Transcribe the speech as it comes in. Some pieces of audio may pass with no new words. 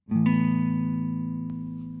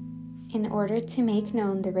in order to make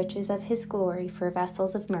known the riches of his glory for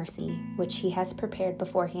vessels of mercy, which he has prepared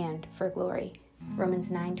beforehand for glory. Romans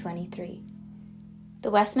 9:23.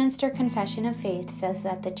 The Westminster Confession of Faith says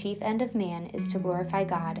that the chief end of man is to glorify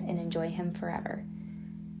God and enjoy him forever.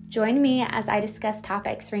 Join me as I discuss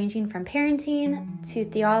topics ranging from parenting to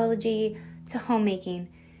theology to homemaking,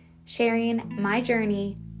 sharing my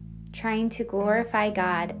journey, trying to glorify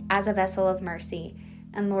God as a vessel of mercy,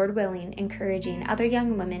 and Lord willing, encouraging other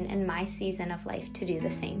young women in my season of life to do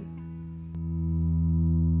the same.